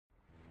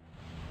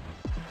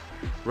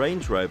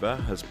Range Rover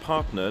has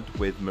partnered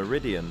with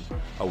Meridian,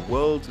 a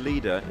world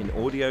leader in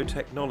audio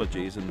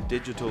technologies and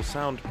digital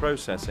sound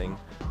processing,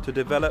 to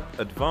develop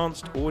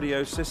advanced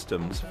audio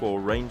systems for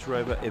Range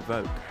Rover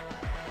Evoque.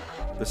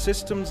 The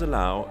systems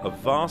allow a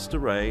vast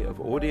array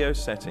of audio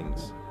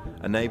settings,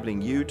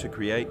 enabling you to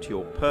create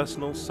your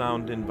personal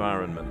sound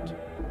environment.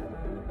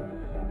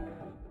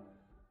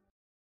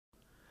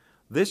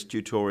 This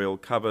tutorial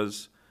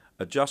covers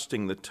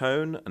adjusting the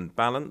tone and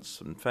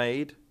balance and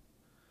fade,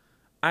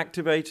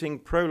 activating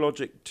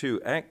ProLogic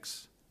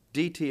 2X,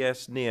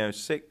 DTS Neo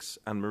 6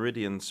 and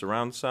Meridian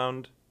surround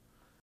sound.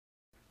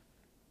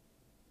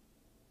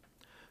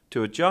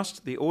 To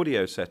adjust the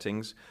audio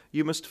settings,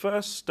 you must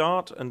first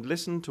start and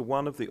listen to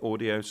one of the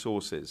audio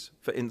sources,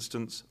 for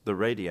instance the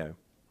radio.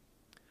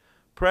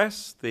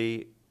 Press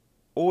the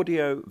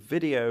Audio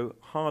Video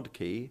hard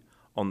key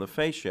on the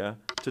fascia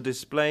to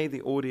display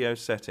the audio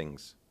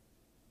settings.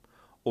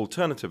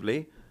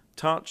 Alternatively,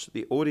 touch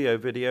the Audio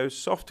Video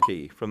soft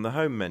key from the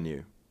Home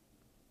menu.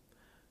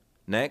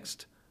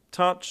 Next,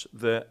 touch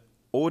the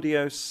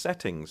Audio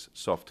Settings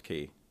soft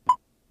key.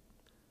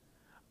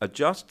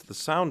 Adjust the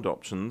sound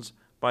options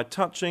by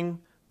touching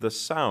the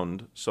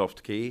Sound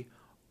soft key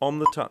on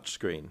the touch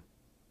screen.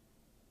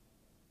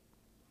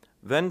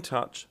 Then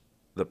touch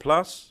the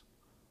plus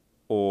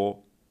or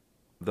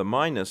the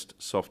minus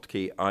soft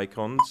key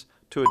icons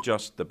to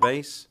adjust the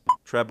bass,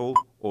 treble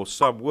or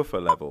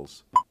subwoofer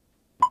levels.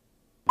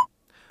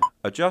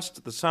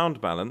 Adjust the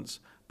sound balance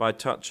by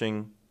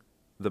touching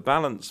the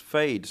Balance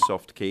Fade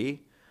soft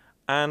key,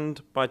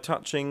 and by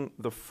touching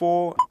the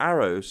 4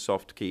 arrow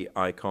soft key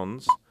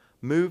icons,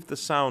 move the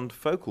sound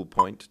focal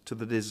point to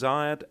the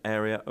desired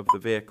area of the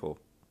vehicle.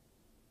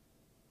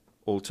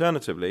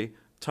 Alternatively,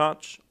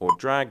 touch or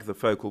drag the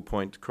focal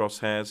point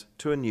crosshairs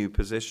to a new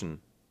position.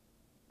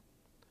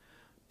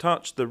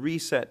 Touch the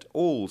Reset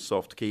All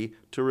soft key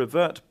to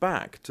revert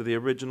back to the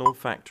original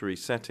factory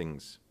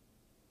settings.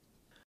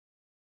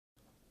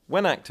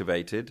 When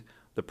activated,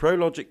 the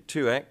ProLogic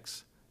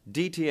 2X,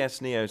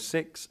 DTS Neo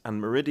 6 and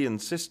Meridian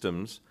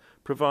systems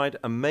provide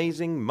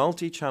amazing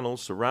multi-channel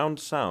surround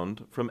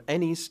sound from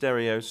any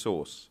stereo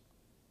source.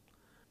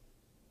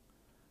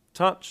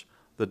 Touch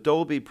the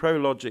Dolby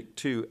ProLogic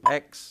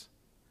 2X,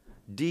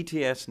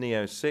 DTS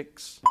Neo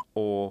 6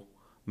 or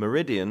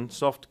Meridian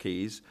soft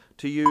keys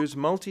to use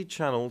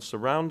multi-channel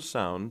surround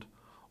sound,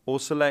 or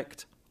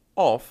select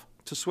Off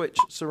to switch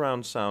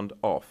surround sound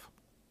off.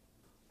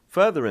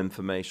 Further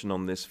information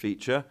on this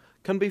feature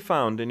can be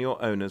found in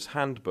your owner's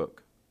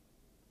handbook.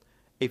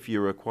 If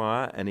you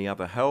require any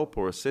other help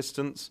or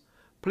assistance,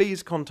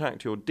 please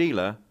contact your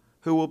dealer,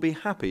 who will be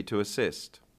happy to assist.